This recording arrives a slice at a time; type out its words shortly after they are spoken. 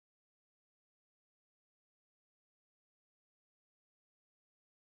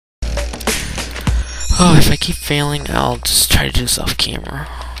Oh, if I keep failing, I'll just try to do this off camera.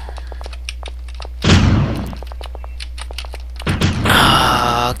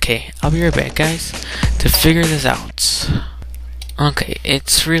 Okay, I'll be right back, guys, to figure this out. Okay,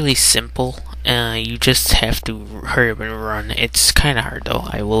 it's really simple. You just have to hurry up and run. It's kind of hard, though,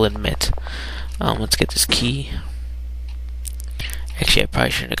 I will admit. Let's get this key. Actually, I probably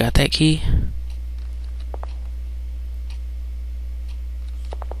shouldn't have got that key.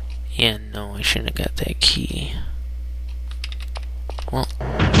 Yeah, no, I shouldn't have got that key. Well,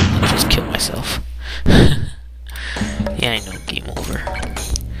 I just killed myself. Yeah, I know, game over.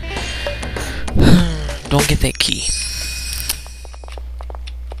 Don't get that key.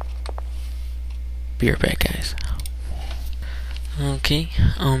 Be right back, guys. Okay,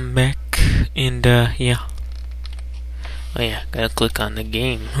 I'm back, and yeah. Oh yeah, gotta click on the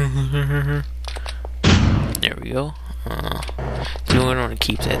game. There we go. So you want to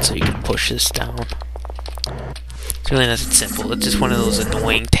keep that so you can push this down. It's really nothing simple. It's just one of those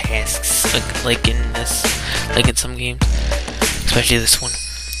annoying tasks, like in this, like in some games, especially this one.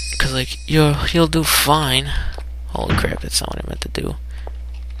 Cause like you'll do fine. Holy crap! That's not what I meant to do.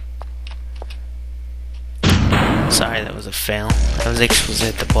 Sorry, that was a fail. I was actually supposed to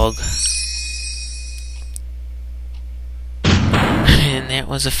hit the bug. And that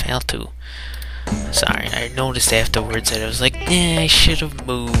was a fail too. Sorry, I noticed afterwards that I was like, I should have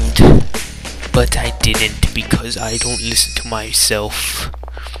moved. But I didn't because I don't listen to myself.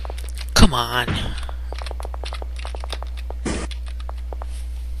 Come on.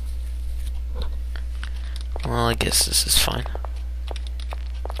 Well, I guess this is fine.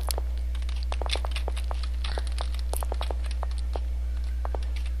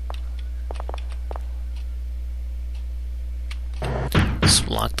 Just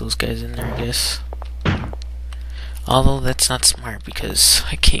lock those guys in there, I guess. Although that's not smart because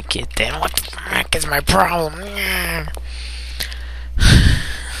I can't get that. What the fuck is my problem?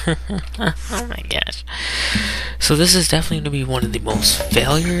 Oh my gosh. So this is definitely going to be one of the most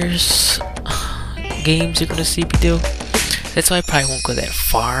failures games you're going to see me do. That's why I probably won't go that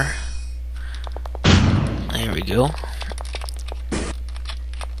far. There we go.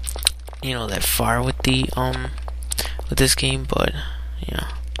 You know, that far with the with this game, but yeah.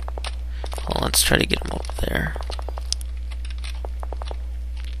 Well, let's try to get him over there.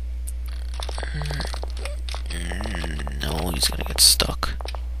 No, he's gonna get stuck.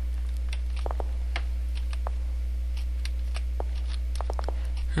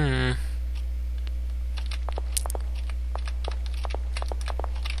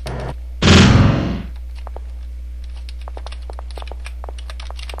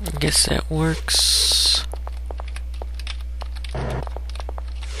 I guess that works.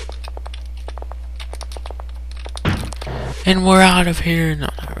 And we're out of here. No,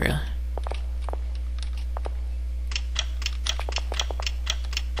 not really.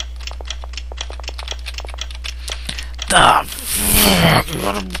 The fuck?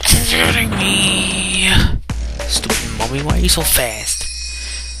 You're kidding me. Stupid mummy, why are you so fast?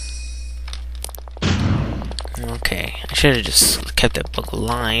 Okay, I should have just kept that bug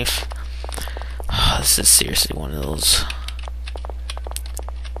alive. Oh, this is seriously one of those,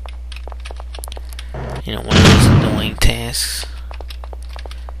 you know, one of those annoying tasks.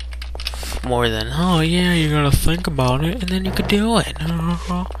 More than, oh yeah, you gotta think about it and then you could do it.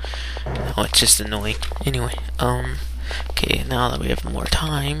 No, it's just annoying. Anyway, okay, now that we have more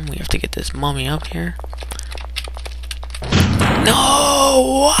time, we have to get this mummy up here.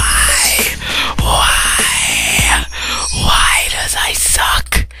 No! Why does I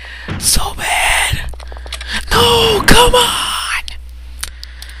suck so bad? No, come on!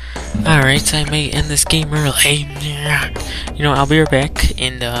 Alright, so I may end this game early. You know, I'll be right back,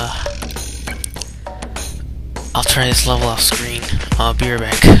 and I'll try this level off screen. I'll be right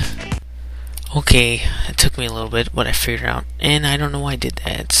back. Okay, it took me a little bit, but I figured it out, and I don't know why I did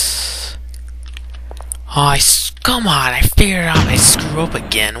that. Oh, come on, I figured it out, I screw up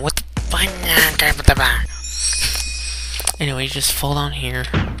again. What the fuck? Anyway, just fall down here.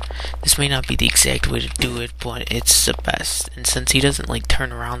 This may not be the exact way to do it, but it's the best. And since he doesn't like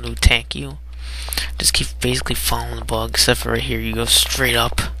turn around to attack you, just keep basically following the bug, except for right here, you go straight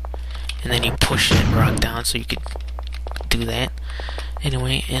up, and then you push that rock down so you could do that.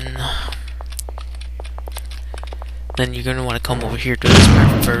 Anyway, and then you're gonna want to come over here to this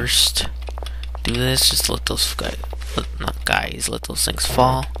part first. Do this, just let those guys, let those things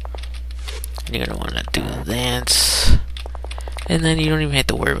fall. And you're gonna want to do that. And then you don't even have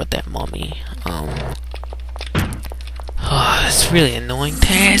to worry about that mummy. Oh, it's a really annoying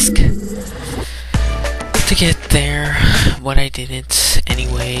task to get there, but I didn't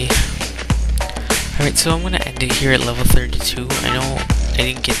anyway. I Alright, so I'm gonna end it here at level 32. I know I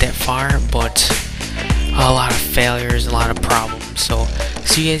didn't get that far, but a lot of failures, a lot of problems. So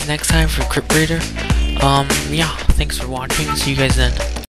see you guys next time for Crypt. Yeah, thanks for watching. See you guys then.